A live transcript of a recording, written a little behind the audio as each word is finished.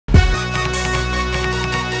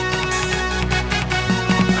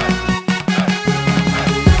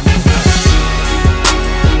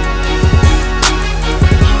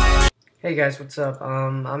Hey guys, what's up?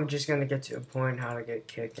 I'm just gonna get to a point how to get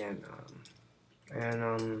Kick and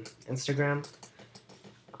Instagram.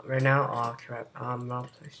 Right now, oh crap, wrong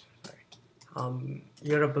place. Sorry.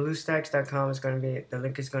 You go to BlueStacks.com. Is gonna be the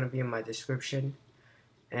link is gonna be in my description,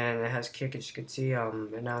 and it has Kick as you can see.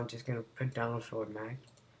 And now I'm just gonna put download for Mac.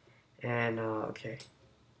 And okay,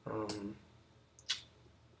 um,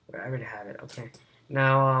 I already have it. Okay,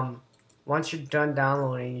 now once you're done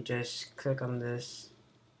downloading, you just click on this.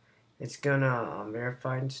 It's gonna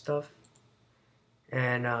verify and stuff.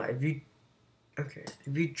 And if you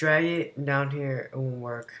drag it down here, it won't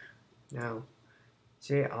work. Now,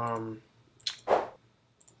 see,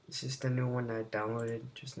 this is the new one that I downloaded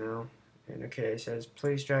just now. And okay, it says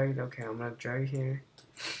please drag it. Okay, I'm gonna drag it here.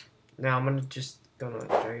 Now I'm gonna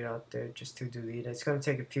drag it out there just to delete it. It's gonna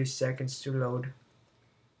take a few seconds to load.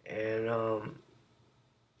 And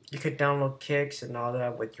you could download Kicks and all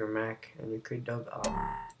that with your Mac, and you could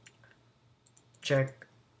check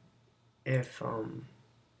if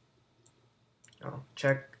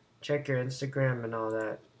check your Instagram and all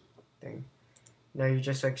that thing. Now you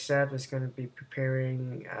just accept. It's gonna be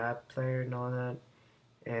preparing app player and all that.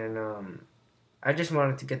 And I just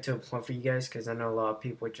wanted to get to a point for you guys because I know a lot of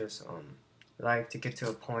people just like to get to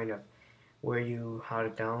a point of how to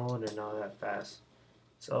download and all that fast.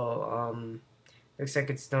 So looks like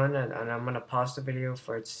it's done, and I'm gonna pause the video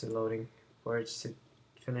for it's to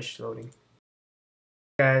finish loading.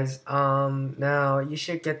 Guys, now you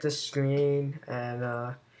should get the screen, and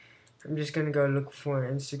I'm just gonna go look for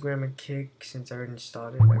Instagram and Kick since I already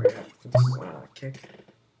installed it. I already have Kick.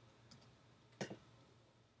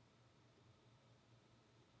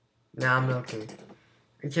 Now I'm looking.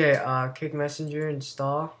 Okay, Kick Messenger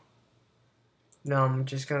install. Now I'm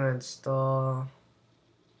just gonna install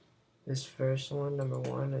this first one, number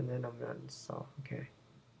one, and then I'm gonna install. Okay.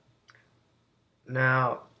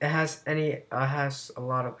 Now it has a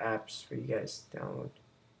lot of apps for you guys to download,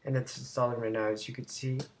 and it's installing right now, as you can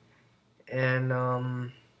see. And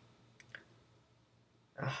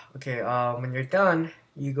okay, when you're done,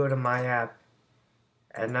 you go to my app,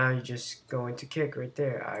 and now you just go into Kick right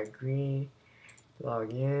there. I agree.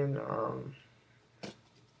 Log in.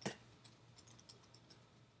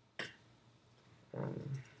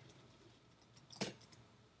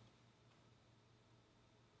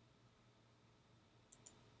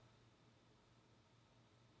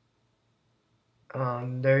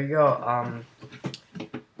 There you go.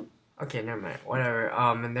 Okay, never mind. Whatever.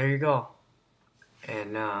 And there you go.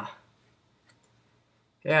 And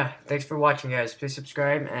yeah, thanks for watching, guys. Please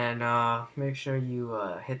subscribe and make sure you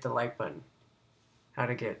hit the like button. How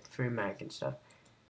to get free Mac and stuff.